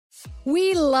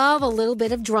We love a little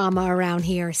bit of drama around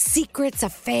here. Secrets,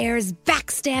 affairs,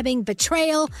 backstabbing,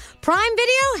 betrayal. Prime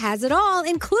Video has it all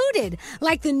included,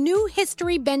 like the new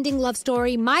history-bending love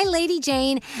story, My Lady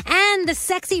Jane, and the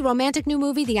sexy romantic new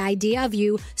movie, The Idea of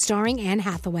You, starring Anne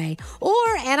Hathaway. Or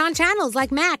add-on channels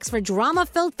like Max for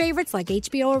drama-filled favorites like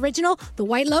HBO original, The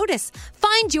White Lotus.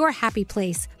 Find your happy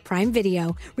place. Prime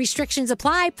Video. Restrictions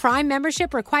apply. Prime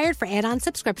membership required for add-on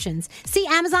subscriptions. See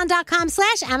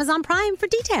Amazon.com/Amazon Prime for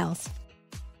details.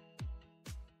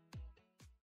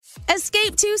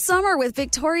 Escape to summer with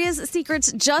Victoria's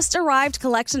Secret's just arrived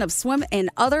collection of swim and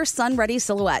other sun-ready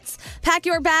silhouettes. Pack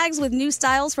your bags with new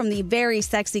styles from the Very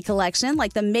Sexy collection,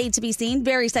 like the made-to-be-seen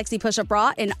Very Sexy push-up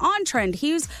bra, and on-trend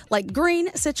hues like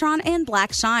green, citron, and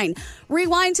black shine.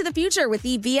 Rewind to the future with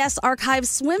the VS Archive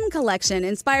swim collection,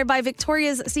 inspired by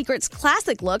Victoria's Secret's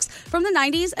classic looks from the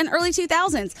 90s and early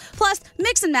 2000s. Plus,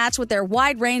 mix and match with their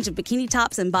wide range of bikini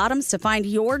tops and bottoms to find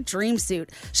your dream suit.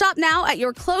 Shop now at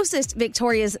your closest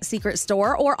Victoria's Secret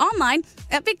store or online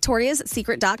at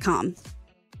victoriassecret.com.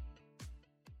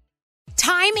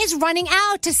 Time is running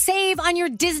out to save on your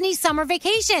Disney summer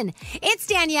vacation. It's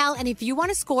Danielle, and if you want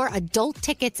to score adult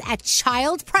tickets at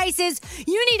child prices,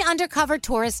 you need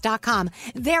UndercoverTourist.com.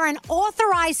 They're an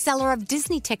authorized seller of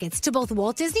Disney tickets to both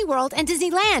Walt Disney World and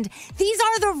Disneyland. These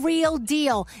are the real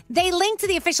deal. They link to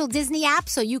the official Disney app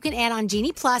so you can add on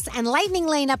Genie Plus and Lightning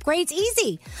Lane upgrades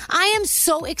easy. I am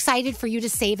so excited for you to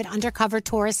save at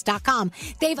UndercoverTourist.com.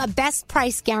 They have a best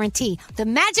price guarantee. The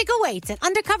magic awaits at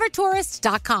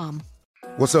UndercoverTourist.com.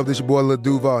 What's up? This your boy Lil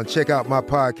Duval, and check out my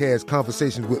podcast,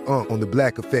 Conversations with Unc, on the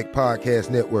Black Effect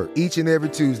Podcast Network. Each and every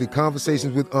Tuesday,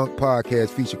 Conversations with Unc podcast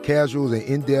feature casual and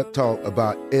in-depth talk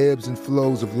about ebbs and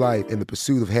flows of life and the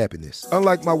pursuit of happiness.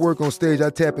 Unlike my work on stage, I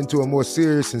tap into a more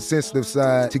serious and sensitive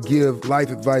side to give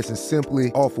life advice and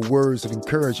simply offer words of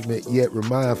encouragement, yet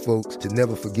remind folks to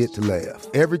never forget to laugh.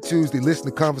 Every Tuesday, listen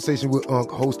to Conversations with Unc,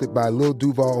 hosted by Lil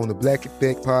Duval on the Black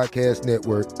Effect Podcast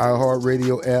Network,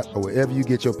 iHeartRadio app, or wherever you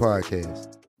get your podcasts.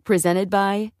 Presented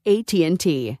by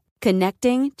AT&T.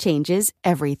 Connecting changes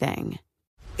everything.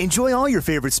 Enjoy all your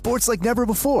favorite sports like never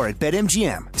before at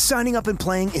BetMGM. Signing up and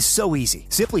playing is so easy.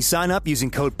 Simply sign up using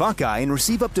code Buckeye and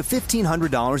receive up to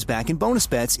 $1,500 back in bonus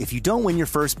bets if you don't win your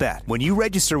first bet. When you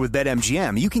register with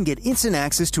BetMGM, you can get instant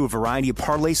access to a variety of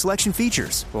parlay selection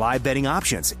features, live betting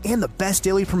options, and the best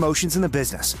daily promotions in the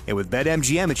business. And with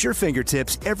BetMGM at your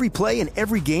fingertips, every play and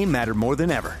every game matter more than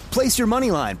ever. Place your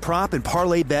moneyline, prop, and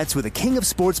parlay bets with the king of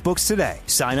sportsbooks today.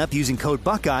 Sign up using code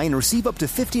Buckeye and receive up to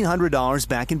 $1,500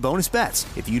 back in bonus bets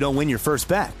if you don't win your first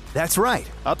bet. That's right,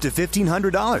 up to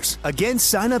 $1,500. Again,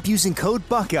 sign up using code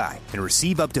Buckeye and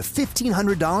receive up to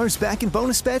 $1,500 back in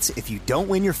bonus bets if you don't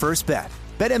win your first bet.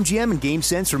 BetMGM and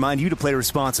GameSense remind you to play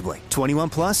responsibly. 21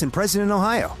 plus and present in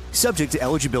Ohio. Subject to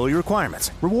eligibility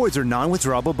requirements. Rewards are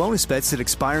non-withdrawable bonus bets that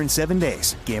expire in 7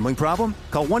 days. Gambling problem?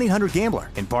 Call 1-800-GAMBLER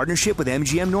in partnership with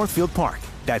MGM Northfield Park.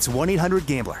 That's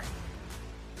 1-800-GAMBLER.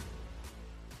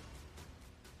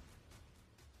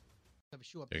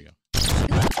 There you go.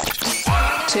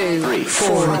 2, 3,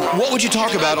 4. What would you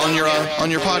talk about on your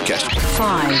podcast?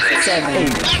 5, 7, 8. 9,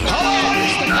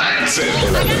 10.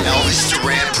 Elvis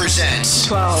Duran presents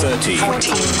 12, 13, 14,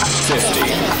 15.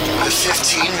 The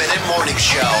 15-minute morning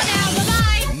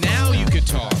show. Now you could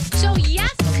talk. So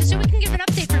we can give an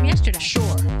update from yesterday.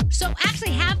 Sure. So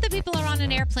actually, half the people are on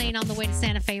an airplane on the way to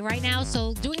Santa Fe right now.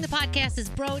 So doing the podcast is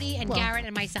Brody and Garrett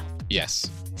and myself. Yes.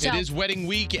 So, it is wedding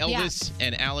week. Elvis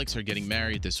and Alex are getting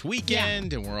married this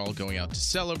weekend, and we're all going out to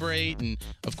celebrate and,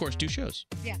 of course, do shows.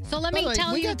 Yeah. So let me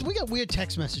tell you. We got weird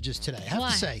text messages today. I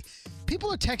have to say,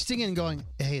 people are texting and going,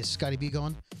 "Hey, is Scotty B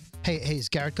going? Hey, is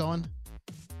Garrett going?"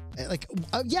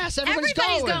 Yes, everybody's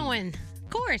going. Of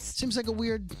course. Seems like a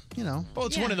weird, Well,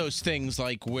 it's one of those things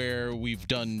like where we've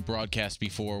done broadcasts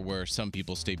before where some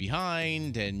people stay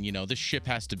behind and, the ship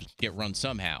has to get run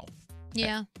somehow.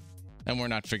 Yeah. And we're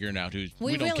not figuring out who's.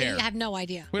 We don't really care. have no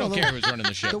idea. We don't care who's running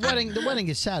the ship. The wedding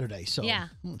is Saturday, so yeah.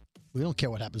 We don't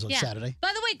care what happens on Saturday.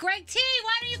 By the way, Greg T,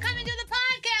 why don't you come and do the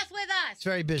podcast with us? It's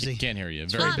very busy. Can't hear you.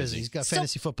 Very busy. He's got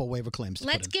fantasy football waiver claims to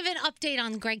Let's put in. give an update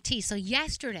on Greg T. So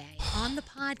yesterday on the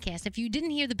podcast, if you didn't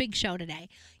hear the big show today,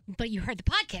 but you heard the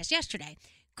podcast yesterday,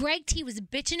 Greg T was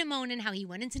bitching and moaning how he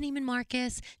went into Neiman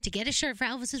Marcus to get a shirt for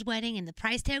Elvis's wedding, and the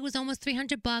price tag was almost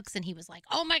 $300, and he was like,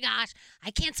 "Oh my gosh,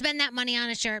 I can't spend that money on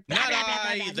a shirt." Blah, Not blah, blah,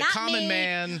 I, blah, blah. the Not common me.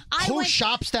 man. Who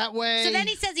shops that way? So then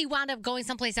he says he wound up going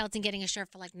someplace else and getting a shirt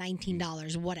for like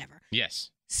 $19, whatever.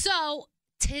 Yes. So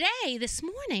this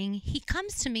morning, he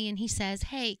comes to me and he says,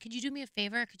 "Hey, could you do me a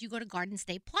favor? Could you go to Garden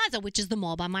State Plaza, which is the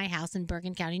mall by my house in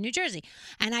Bergen County, New Jersey?"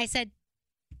 And I said,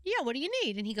 "Yeah, what do you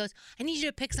need?" And he goes, "I need you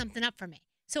to pick something up for me."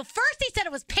 So first he said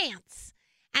it was pants.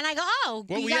 And I go, oh.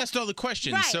 Well, we asked all the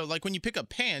questions. Right. So, like, when you pick up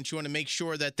pants, you want to make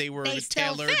sure that they were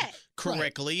still tailored fit.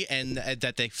 correctly and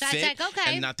that they So I fit was like,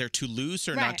 okay. and not they're too loose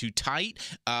or Right. not too tight.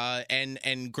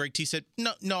 And Greg T said,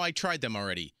 no, I tried them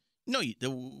already. No,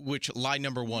 which lie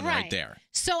number one right there.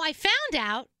 So I found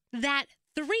out that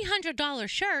 $300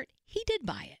 shirt, he did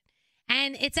buy it.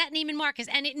 And it's at Neiman Marcus.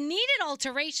 And it needed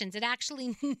alterations. It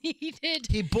actually needed.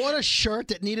 He bought a shirt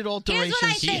that needed alterations. Here's what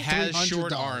I He think. has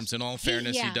short $300. arms. In all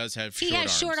fairness, he does have short arms. He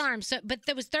has short arms. So, but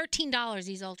there was $13,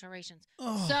 these alterations.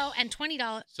 Oh. So, and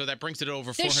 $20. So that brings it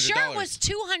over $400. The shirt was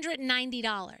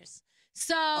 $290.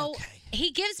 So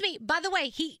he gives me, by the way,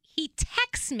 he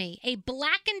texts me a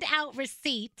blackened out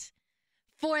receipt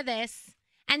for this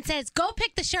and says, go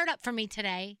pick the shirt up for me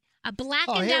today. A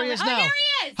blackened out. Here he is now. Here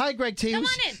he is. Hi, Greg T. Come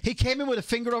on in. He came in with a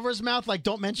finger over his mouth, like,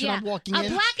 don't mention I'm walking a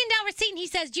in. blackened out receipt. And he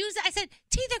says, use it. I said,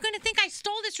 T, they're going to think I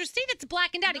stole this receipt. It's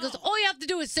blackened out. He goes, all you have to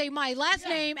do is say my last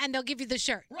name and they'll give you the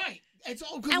shirt. Right. It's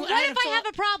all And what if I have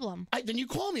a problem? Then you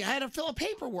call me. I had to fill out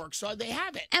paperwork, so they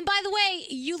have it. And by the way,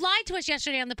 you lied to us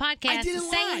yesterday on the podcast I didn't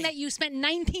saying lie. that you spent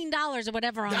 $19 or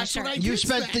whatever on That's a shirt. what I You did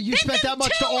spent spend. you spent that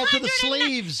much to alter the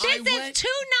sleeves. This is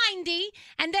 $290,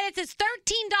 and then it says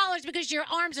 $13 because your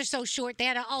arms are so short. They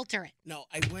had to alter it. No,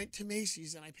 I went to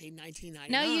Macy's and I paid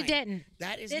 $19.99. No, you didn't.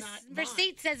 That is this not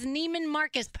receipt says Neiman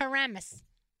Marcus Paramus.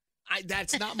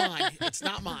 That's not mine. It's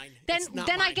not mine. Then It's not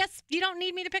I mine. guess you don't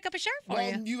need me to pick up a shirt for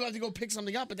Well, you. you have to go pick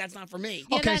something up, but that's not for me.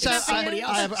 Okay, so That's somebody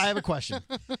else. I have a question.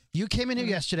 You came in here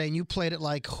yesterday and you played it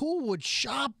like, who would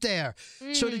shop there?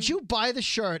 So did you buy the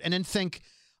shirt and then think,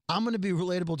 I'm going to be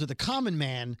relatable to the common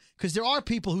man? Because there are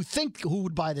people who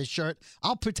would buy this shirt.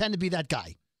 I'll pretend to be that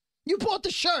guy. You bought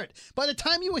the shirt. By the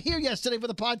time you were here yesterday for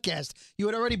the podcast, you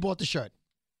had already bought the shirt.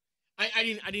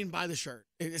 I didn't buy the shirt.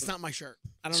 It's not my shirt.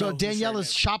 I don't know. So whose Danielle shirt is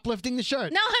it shoplifting the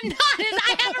shirt. No, I'm not.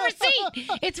 I have a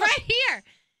receipt. It's right here.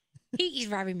 He's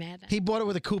very mad. He bought it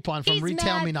with a coupon from He's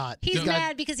Retail mad. Me Not. He's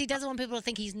mad because he doesn't want people to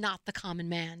think he's not the common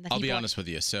man. I'll be honest with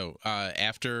you. So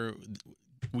after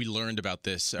we learned about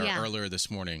this earlier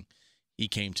this morning, he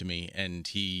came to me and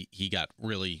he got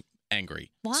really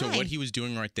angry. Why? So what he was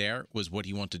doing right there was what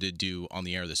he wanted to do on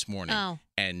the air this morning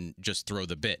and just throw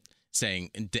the bit,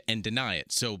 saying and deny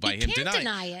it. So by him can't denying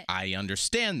deny it. I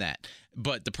understand that.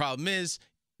 But the problem is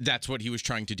that's what he was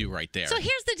trying to do right there. So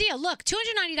here's the deal. Look,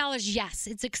 $290, yes.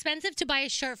 It's expensive to buy a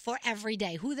shirt for every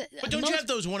day. But don't you have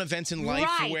those one events in life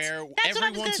Right. where That's what I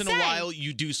every was once in gonna a say. while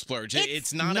you do splurge?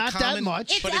 It's not not a common, that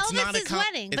much. but It's it's not a Elvis's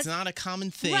wedding, it's but- not a common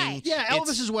thing. Right. Yeah, It's-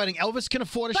 Elvis's wedding. Elvis can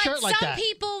afford a But shirt like some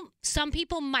that. some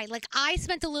people might. Like I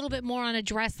spent a little bit more on a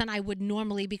dress than I would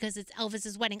normally because it's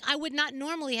Elvis's wedding. I would not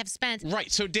normally have spent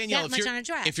Right. So Danielle, that much on a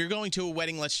dress. if you're going to a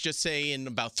wedding, let's just say in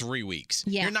about 3 weeks,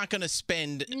 Yeah. you're not going to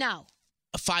spend No.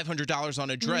 $500 on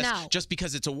a dress No. just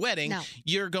because it's a wedding. No.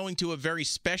 You're going to a very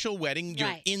special wedding. You're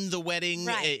Right. in the wedding.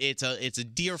 Right. It's a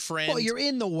dear friend. Well, you're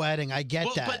in the wedding. I get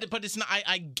Well, that. but it's not.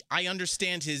 I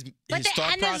understand his But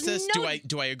thought and there's process. no-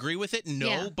 Do I agree with it? No,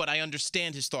 Yeah. but I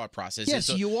understand his thought process. yes,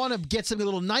 So you want to get something a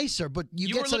little nicer, but you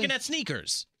were get looking something. at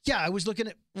sneakers, Yeah, I was looking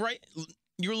at. right?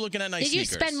 You were looking at nice Did you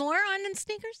sneakers. spend more on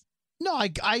sneakers? No,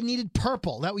 I needed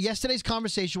purple. Yesterday's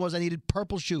conversation was I needed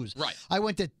purple shoes. Right. I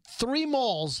went to 3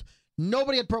 malls.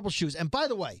 Nobody had purple shoes. And by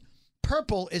the way,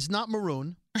 purple is not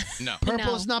maroon. No. Purple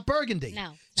No. is not burgundy.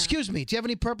 No. Excuse me. Do you have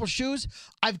any purple shoes?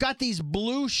 I've got these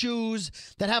blue shoes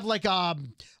that have like a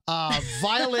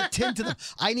violet tint to them.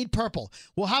 I need purple.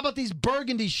 Well, how about these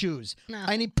burgundy shoes? No.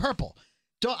 I need purple.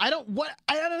 I don't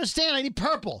understand. I need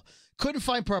purple. Couldn't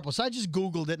find purple, so I just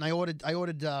Googled it and I ordered.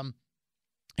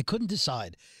 I couldn't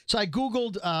decide, so I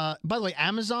Googled. By the way,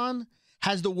 Amazon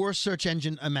has the worst search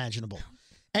engine imaginable.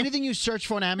 Anything you search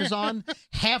for on Amazon,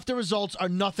 half the results are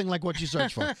nothing like what you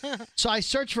search for. So I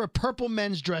searched for purple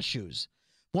men's dress shoes.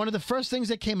 One of the first things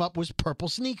that came up was purple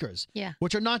sneakers,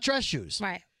 which are not dress shoes.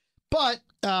 Right. But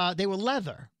they were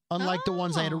leather, unlike the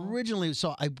ones I had Oh. originally.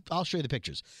 So I'll show you the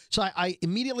pictures. So I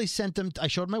immediately sent them. I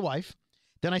showed my wife.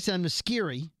 Then I sent them to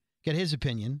Skiri, get his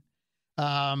opinion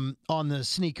on the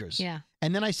sneakers. Yeah.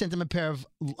 And then I sent him a pair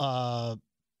of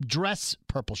dress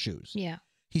purple shoes. Yeah.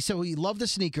 He said he loved the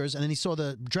sneakers, and then he saw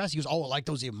the dress. He goes, "Oh, I like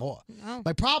those even more." Oh.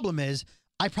 My problem is,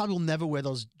 I probably will never wear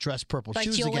those dress purple But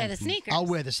shoes you'll again. wear the sneakers. I'll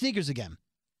wear the sneakers again.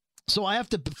 So I have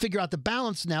to figure out the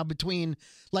balance now between,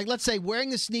 like, let's say wearing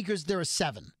the sneakers, they're a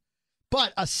 7,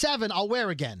 but a 7 I'll wear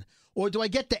again, or do I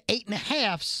get the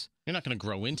 8.5s? You're not going to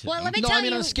grow into Well, them. let me No, tell I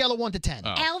mean you, on a scale of 1 to 10.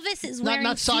 Elvis is wearing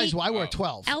Not size. sneak- I wear a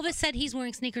 12. Elvis said he's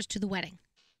wearing sneakers to the wedding.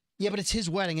 Yeah, but it's his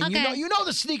wedding, and Okay. you know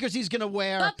the sneakers he's gonna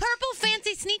wear. But purple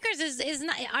fancy sneakers is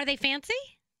not. Are they fancy?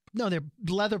 No, they're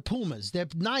leather Pumas. They're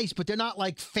nice, but they're not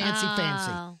like fancy.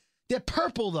 Oh. They're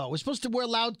purple, though. We're supposed to wear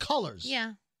loud colors.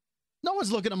 Yeah. No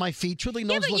one's looking at my feet. Truly,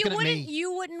 no one's looking at me.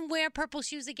 You wouldn't wear purple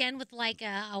shoes again with like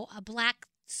a black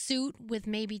suit with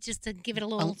maybe just to give it a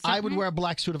little I would something? wear a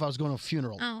black suit if I was going to a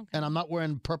funeral. Oh, okay. And I'm not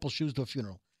wearing purple shoes to a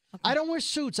funeral. I don't wear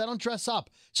suits. I don't dress up.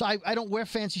 So I don't wear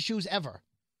fancy shoes ever.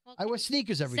 I wear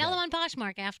sneakers every day. Sell them on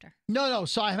Poshmark after. No.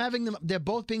 So I'm having them. They're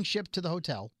both being shipped to the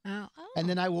hotel. Oh. And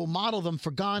then I will model them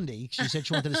for Gandhi. She said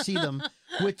she wanted to see them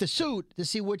with the suit to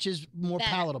see which is more Better.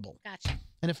 palatable. Gotcha.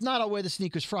 And if not, I'll wear the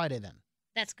sneakers Friday then.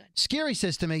 That's good. Scary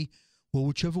says to me, well,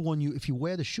 whichever one if you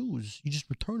wear the shoes, you just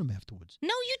return them afterwards. No,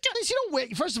 you don't. You don't wear,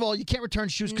 first of all, you can't return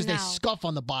shoes because they No. scuff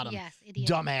on the bottom. Yes, idiot.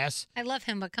 Dumbass. I love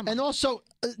him, but come on. And also,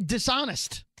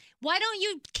 dishonest. Why don't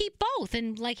you keep both?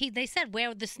 And like they said,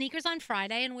 wear the sneakers on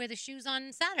Friday and wear the shoes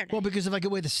on Saturday. Well, because if I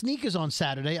could wear the sneakers on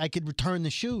Saturday, I could return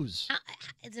the shoes.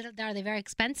 Are they very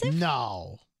expensive?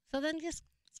 No. So then just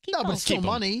keep No, both. but it's still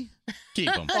money.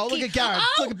 Keep them. Oh, look at Garrett.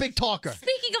 Oh! Look at Big Talker.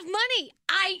 Speaking of money,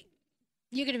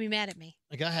 you're gonna be mad at me.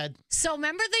 Go ahead. So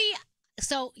remember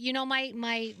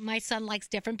my son likes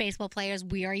different baseball players.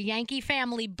 We are a Yankee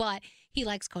family, but he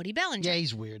likes Cody Bellinger. Yeah,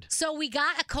 he's weird. So we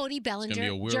got a Cody Bellinger It's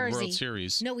gonna be a weird jersey. World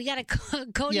Series. No, we got a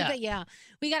Cody. Yeah.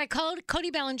 We got a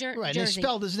Cody Bellinger Right, jersey. they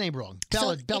spelled his name wrong.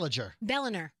 Bellinger.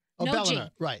 Belliner. Oh, No G. Belliner.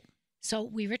 Right. So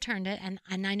we returned it, and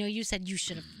I know you said you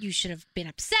should have been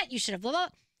upset. You should have blah, blah.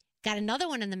 Got another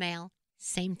one in the mail.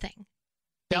 Same thing.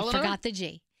 They Belliner? forgot the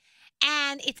G.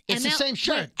 And it's It's the ML same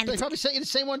shirt. and They it's- probably sent you the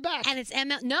same one back. And it's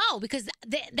ML. No, because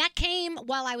that came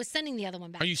while I was sending the other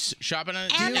one back. Are you shopping on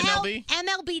MLB?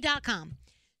 MLB.com.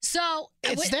 So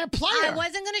It's their player. I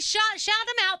wasn't going to shout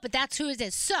him out, but that's who it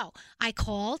is. So I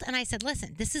called and I said,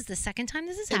 "Listen, this is the second time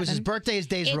this has It happened. was his birthday. His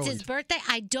day's It's ruined. his birthday.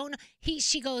 I don't know."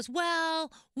 She goes,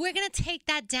 "Well, we're going to take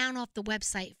that down off the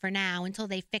website for now until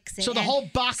they fix it." So the and whole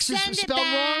box is send it spelled wrong?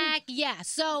 back. Yeah.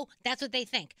 So that's what they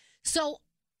think. So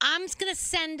I'm going to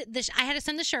send I had to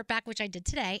send the shirt back, which I did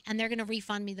today, and they're going to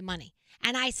refund me the money.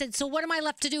 And I said, "So what am I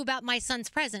left to do about my son's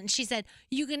present?" And she said,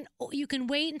 "You can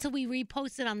wait until we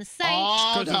repost it on the site,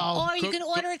 Oh, no. or you can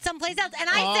order it someplace else." And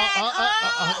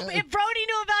I said, if Brody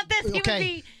knew about this, he would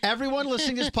be. Everyone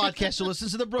listening to this podcast who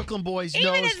listens to the Brooklyn Boys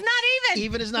Even knows is not even.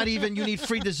 Even is not even. You need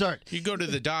free dessert. You go to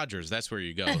the Dodgers. That's where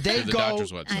you go. They to the go.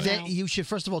 Dodgers website. You should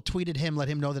first of all tweet at him, let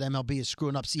him know that MLB is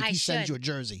screwing up. See if I he sends should. you a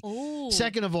jersey. Ooh.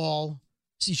 Second of all,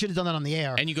 you should have done that on the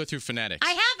air. And you go through Fanatics.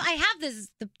 I have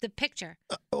the picture,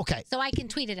 Okay. so I can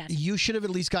tweet it at him. You should have at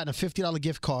least gotten a $50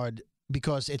 gift card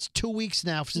because it's 2 weeks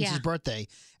now since Yeah. his birthday,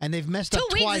 and they've messed 2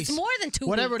 up weeks. twice. It's more than 2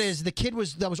 Whatever weeks. it is, the kid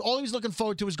that was all he was looking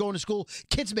forward to was going to school.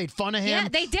 Kids made fun of him. Yeah,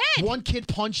 they did. One kid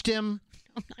punched him.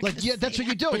 Like, yeah, that's what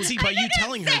you do. But see, by you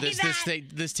telling her say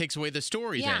this takes away the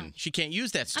story. Yeah. Then she can't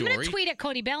use that I'm story. going to tweet at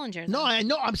Cody Bellinger. No, though. I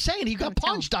know. I'm saying he got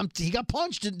Don't tell punched. He got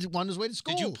punched on his way to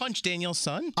school. Did you punch Daniel's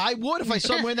son? I would if I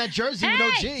saw him wearing that jersey with no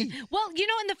G. Well, and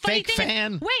the funny Fake thing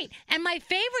fan. is, wait, and my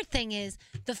favorite thing is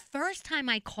the first time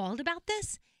I called about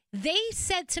this, they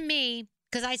said to me,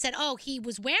 because I said, "Oh, he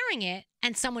was wearing it,"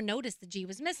 and someone noticed the G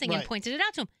was missing and Right. pointed it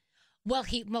out to him.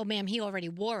 Well, ma'am, he already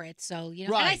wore it, so And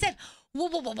I Right. said,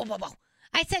 whoa.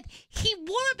 I said he wore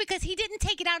it because he didn't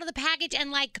take it out of the package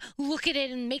and look at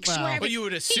it and make sure. Well, But you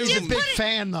would He assume- just He's a big put it-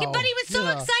 fan, though. But he was so You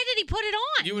know. excited he put it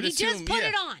on. You would he assume, just put yeah.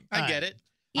 it on. I get it.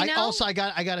 You know? I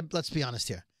got to. Let's be honest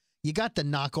here. You got the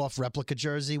knockoff replica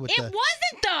jersey with It the.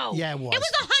 wasn't though. Yeah, it was. It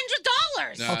was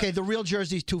 $100. No. Okay, the real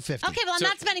jersey's $250. Okay, well, So- I'm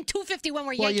not spending $250 when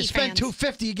we're Well, Yankee you spend fans.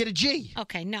 $250, you get a G.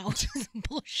 Okay, no.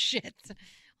 Bullshit.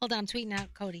 Hold on, I'm tweeting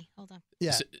out Cody. Hold on.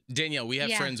 Yeah. So, Danielle, we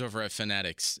have Yeah. friends over at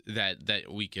Fanatics that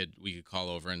we could call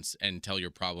over and tell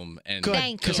your problem. And Good,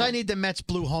 Thank because you. I need the Mets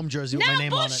blue home jersey with No my name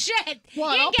bullshit. on it.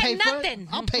 What? You I'll ain't pay getting for it. nothing.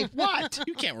 I'll pay what?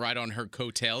 you can't ride on her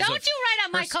coattails. Don't of you write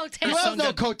on my her- You coattails. her have son no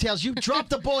got- coattails. You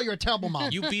dropped the ball. You're a terrible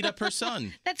mom. You beat up her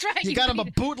son. That's right. You got him a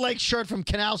bootleg shirt from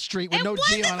Canal Street with It no G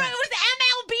wasn't on right. it. It was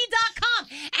MLB.com.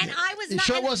 And I was You not.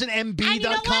 sure it and- wasn't and you know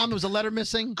MB.com? what? There was a letter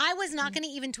missing. I was not going to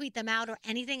even tweet them out or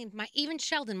anything. And even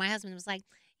Sheldon, my husband, was like,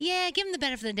 "Yeah, give them the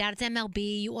benefit of the doubt. It's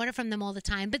MLB. You order from them all the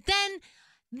time." But then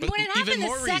But when it happened even the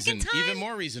more second reason. time, Even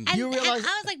more reason. and, You and realize-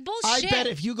 I was like, I "Bullshit." bet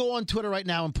if you go on Twitter right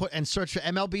now and search for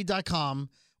MLB.com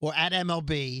or at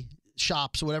MLB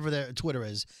shops, whatever their Twitter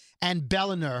is, and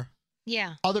Belliner,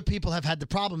 Yeah, other people have had the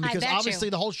problem I because bet you. obviously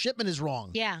the whole shipment is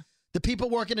wrong. yeah, The people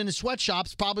working in the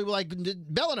sweatshops probably were like,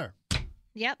 Belliner.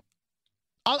 yep.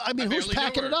 I mean, I who's barely know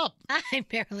packing her. it up? I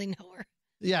barely know her.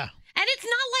 Yeah, And it's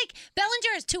not like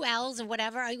Bellinger has 2 L's or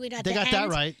whatever. At they the got that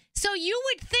end. right. So you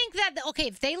would think that, okay,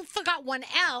 if they forgot 1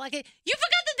 L, like, you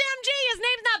forgot the damn G. His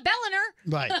name's not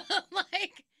Belliner. Right.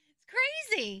 Like, it's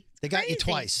crazy. It's They got you crazy.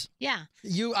 twice. Yeah.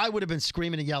 I would have been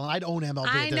screaming and yelling. I'd own MLB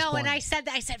I at this know. point. And I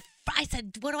said, I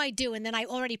said, what do I do? And then I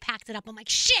already packed it up. I'm like,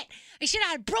 shit, I should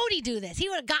have had Brody do this. He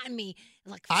would have gotten me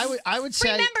like I would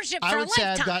say membership for a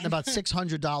lifetime. I've gotten about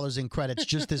 $600 in credits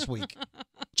just this week.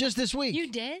 Just this week.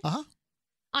 You did? Uh-huh.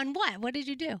 On what? What did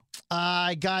you do?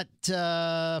 I got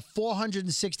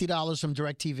 $460 from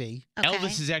DirecTV. Okay.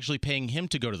 Elvis is actually paying him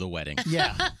to go to the wedding.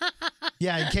 Yeah.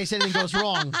 Yeah, in case anything goes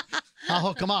wrong, I'll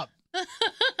hook him up.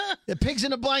 The pigs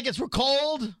in the blankets were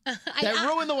cold. That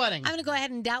ruined the wedding. I'm going to go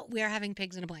ahead and doubt we are having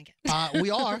pigs in a blanket. We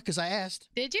are, because I asked.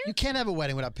 Did you? You can't have a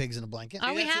wedding without pigs in a blanket.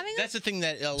 Are we having That's the thing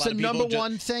that a lot It's of the people number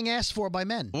one thing asked for by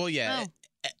men. Well, yeah.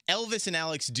 Elvis and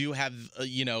Alex do have,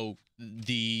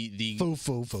 the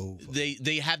foo.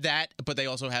 They have that, but they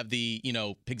also have the,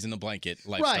 pigs in the blanket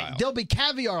lifestyle. Right. There'll be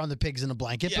caviar on the pigs in the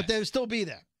blanket, but they'll still be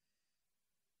there.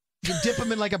 You can dip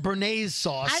them in like a Béarnaise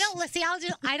sauce.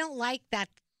 I don't like that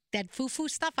foo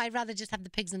stuff. I'd rather just have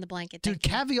the pigs in the blanket. Dude,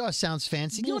 caviar sounds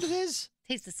fancy. You know what it is?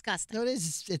 Tastes disgusting. No, it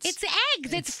is. It's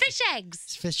eggs. It's fish eggs.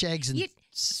 It's fish eggs and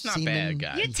It's not semen. bad,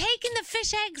 guys. You're taking the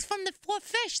fish eggs from the poor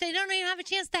fish. They don't even have a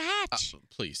chance to hatch.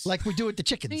 Please. Like we do with the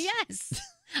chickens. Yes.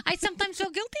 I sometimes feel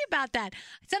guilty about that.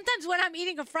 Sometimes when I'm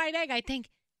eating a fried egg, I think,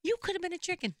 you could have been a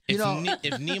chicken.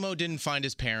 If Nemo didn't find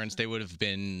his parents, they would have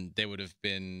been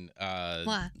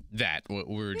what? That.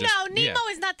 We're just, Nemo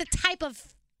is not the type of,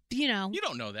 You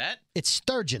don't know that. It's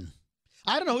sturgeon.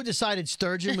 I don't know who decided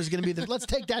sturgeon was going to be let's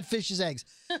take that fish's eggs.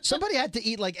 Somebody had to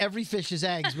eat like every fish's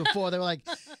eggs before they were like,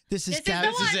 this is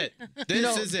This is it.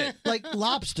 This is it. Like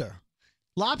lobster.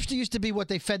 Lobster used to be what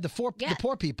they fed the poor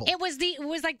people. It was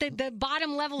like the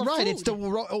bottom level of food. Right, it's the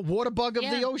water bug of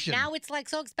the ocean. Now it's like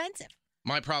so expensive.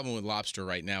 My problem with lobster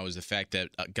right now is the fact that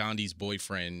Gandhi's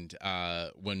boyfriend,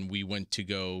 when we went to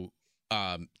go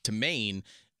to Maine,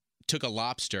 took a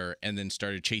lobster and then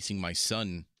started chasing my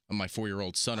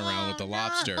 4-year-old son around with the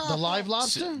lobster. The live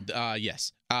lobster?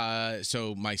 Yes.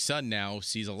 So my son now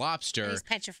sees a lobster. He's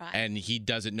petrified. And he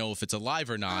doesn't know if it's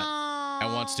alive or not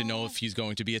and wants to know if he's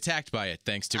going to be attacked by it,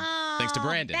 thanks to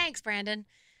Brandon. Thanks, Brandon.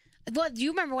 Well, do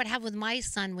you remember what happened with my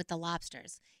son with the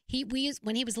lobsters?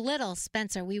 When he was little,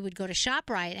 Spencer, we would go to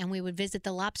ShopRite and we would visit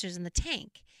the lobsters in the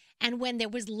tank. And when there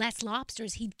was less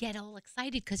lobsters, he'd get all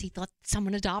excited because he thought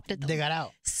someone adopted them. They got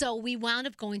out. So we wound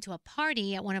up going to a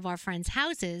party at one of our friends'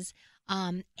 houses,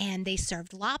 and they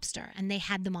served lobster, and they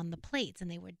had them on the plates, and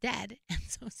they were dead. And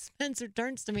so Spencer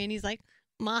turns to me, and he's like,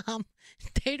 Mom,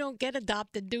 they don't get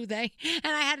adopted, do they?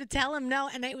 And I had to tell him no,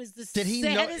 and it was the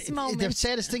saddest moment. The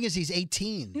saddest thing is he's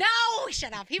 18. No,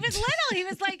 shut up. He was little. He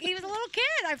was a little kid.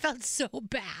 I felt so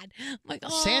bad. I'm like,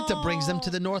 oh. Santa brings them to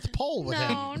the North Pole with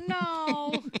him.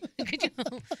 No. Could you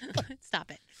stop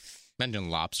it?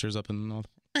 Mention lobsters up in the North.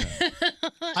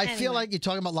 I feel like you're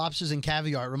talking about lobsters and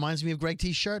caviar. It reminds me of Greg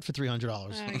T's shirt for $300.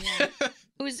 Oh, yeah.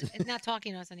 Who's not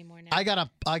talking to us anymore now? I got a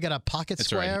pocket That's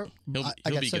square. Right.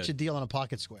 I got such a deal on a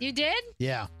pocket square. You did?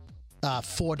 Yeah.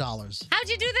 $4. How'd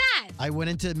you do that? I went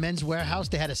into Men's Warehouse.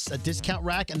 They had a discount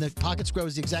rack, and the pocket square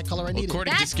was the exact color I needed.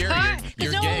 According to Scary,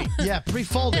 you're gay. Yeah,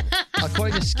 pre-folded.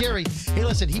 According to Scary. Hey,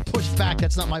 listen, he pushed back.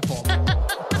 That's not my fault.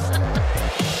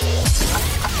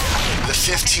 The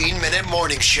 15-minute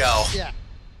morning show. Yeah.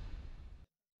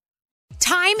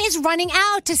 Time is running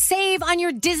out to save on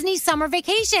your Disney summer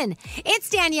vacation. It's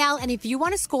Danielle, and if you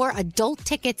want to score adult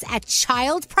tickets at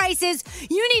child prices,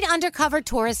 you need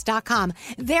UndercoverTourist.com.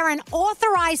 They're an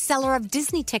authorized seller of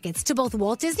Disney tickets to both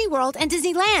Walt Disney World and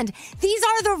Disneyland. These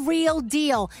are the real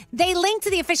deal. They link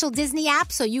to the official Disney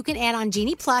app so you can add on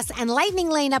Genie Plus and Lightning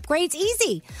Lane upgrades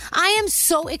easy. I am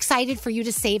so excited for you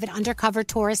to save at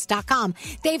UndercoverTourist.com.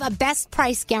 They have a best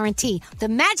price guarantee. The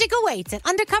magic awaits at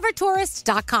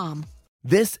UndercoverTourist.com.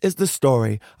 This is the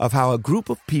story of how a group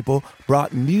of people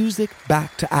brought music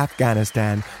back to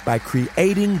Afghanistan by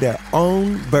creating their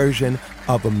own version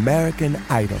of American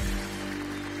Idol.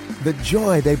 The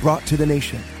joy they brought to the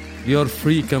nation. You're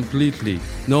free completely.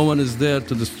 No one is there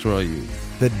to destroy you.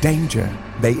 The danger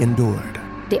they endured.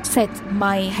 They said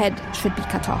my head should be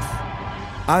cut off.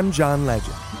 I'm John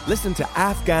Legend. Listen to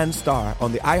Afghan Star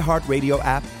on the iHeartRadio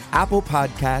app, Apple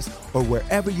Podcasts, or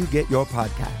wherever you get your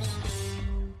podcasts.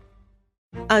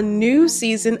 A new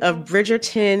season of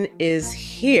Bridgerton is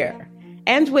here.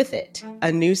 And with it,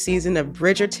 a new season of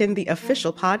Bridgerton, the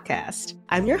official podcast.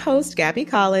 I'm your host, Gabby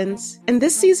Collins. And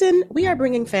this season, we are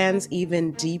bringing fans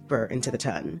even deeper into the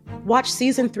ton. Watch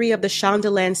season 3 of the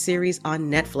Shondaland series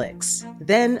on Netflix.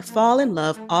 Then fall in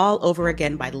love all over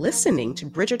again by listening to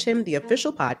Bridgerton, the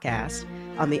official podcast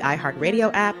on the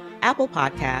iHeartRadio app, Apple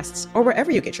Podcasts, or wherever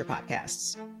you get your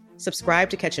podcasts. Subscribe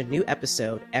to catch a new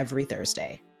episode every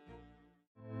Thursday.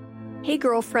 Hey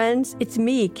girlfriends, it's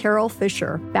me, Carol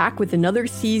Fisher, back with another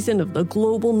season of the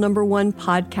global #1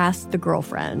 podcast, The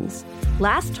Girlfriends.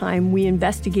 Last time, we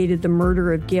investigated the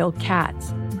murder of Gail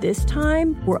Katz. This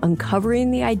time, we're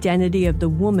uncovering the identity of the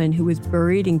woman who was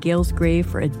buried in Gail's grave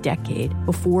for a decade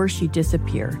before she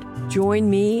disappeared. Join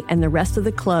me and the rest of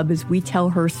the club as we tell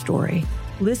her story.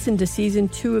 Listen to Season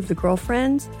 2 of The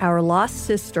Girlfriends, Our Lost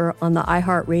Sister on the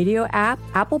iHeartRadio app,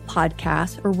 Apple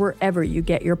Podcasts, or wherever you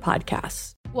get your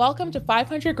podcasts. Welcome to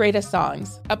 500 Greatest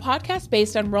Songs, a podcast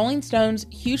based on Rolling Stone's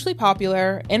hugely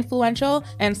popular, influential,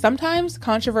 and sometimes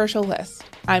controversial list.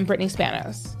 I'm Brittany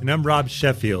Spanos. And I'm Rob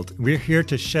Sheffield. We're here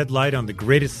to shed light on the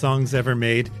greatest songs ever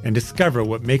made and discover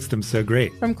what makes them so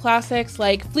great. From classics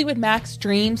like Fleetwood Mac's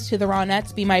Dreams to the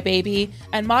Ronettes' Be My Baby,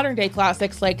 and modern-day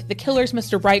classics like The Killers'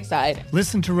 Mr. Brightside.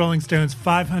 Listen to Rolling Stone's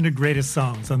 500 Greatest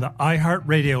Songs on the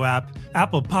iHeartRadio app,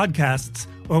 Apple Podcasts,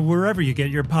 or wherever you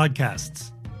get your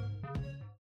podcasts.